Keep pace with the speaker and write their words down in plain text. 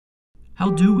How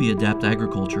do we adapt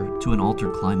agriculture to an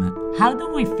altered climate? How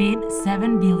do we feed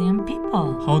 7 billion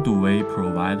people? How do we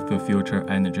provide for future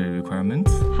energy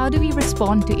requirements? How do we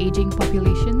respond to aging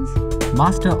populations?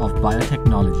 Master of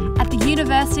Biotechnology at the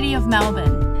University of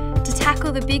Melbourne. To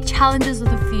tackle the big challenges of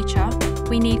the future,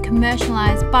 we need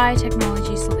commercialised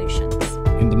biotechnology solutions.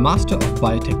 In the Master of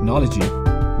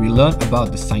Biotechnology, we learn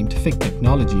about the scientific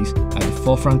technologies at the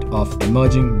forefront of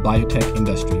emerging biotech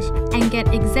industries and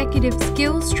get executive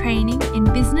skills training in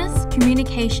business,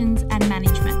 communications and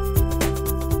management.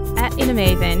 At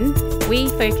Innomaven, we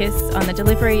focus on the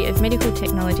delivery of medical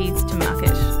technologies to market.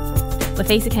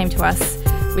 Lafisa came to us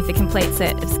with a complete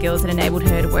set of skills that enabled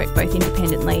her to work both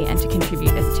independently and to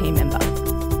contribute as a team member.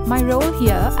 My role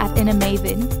here at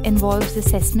Innomaven involves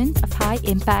assessment of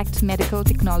high-impact medical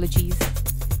technologies.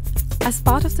 As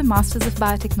part of the Masters of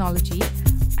Biotechnology,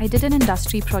 I did an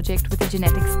industry project with a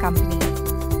genetics company.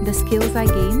 The skills I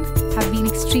gained have been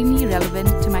extremely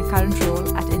relevant to my current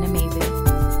role at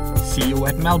Innomaven. See you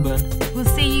at Melbourne. We'll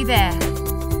see you there.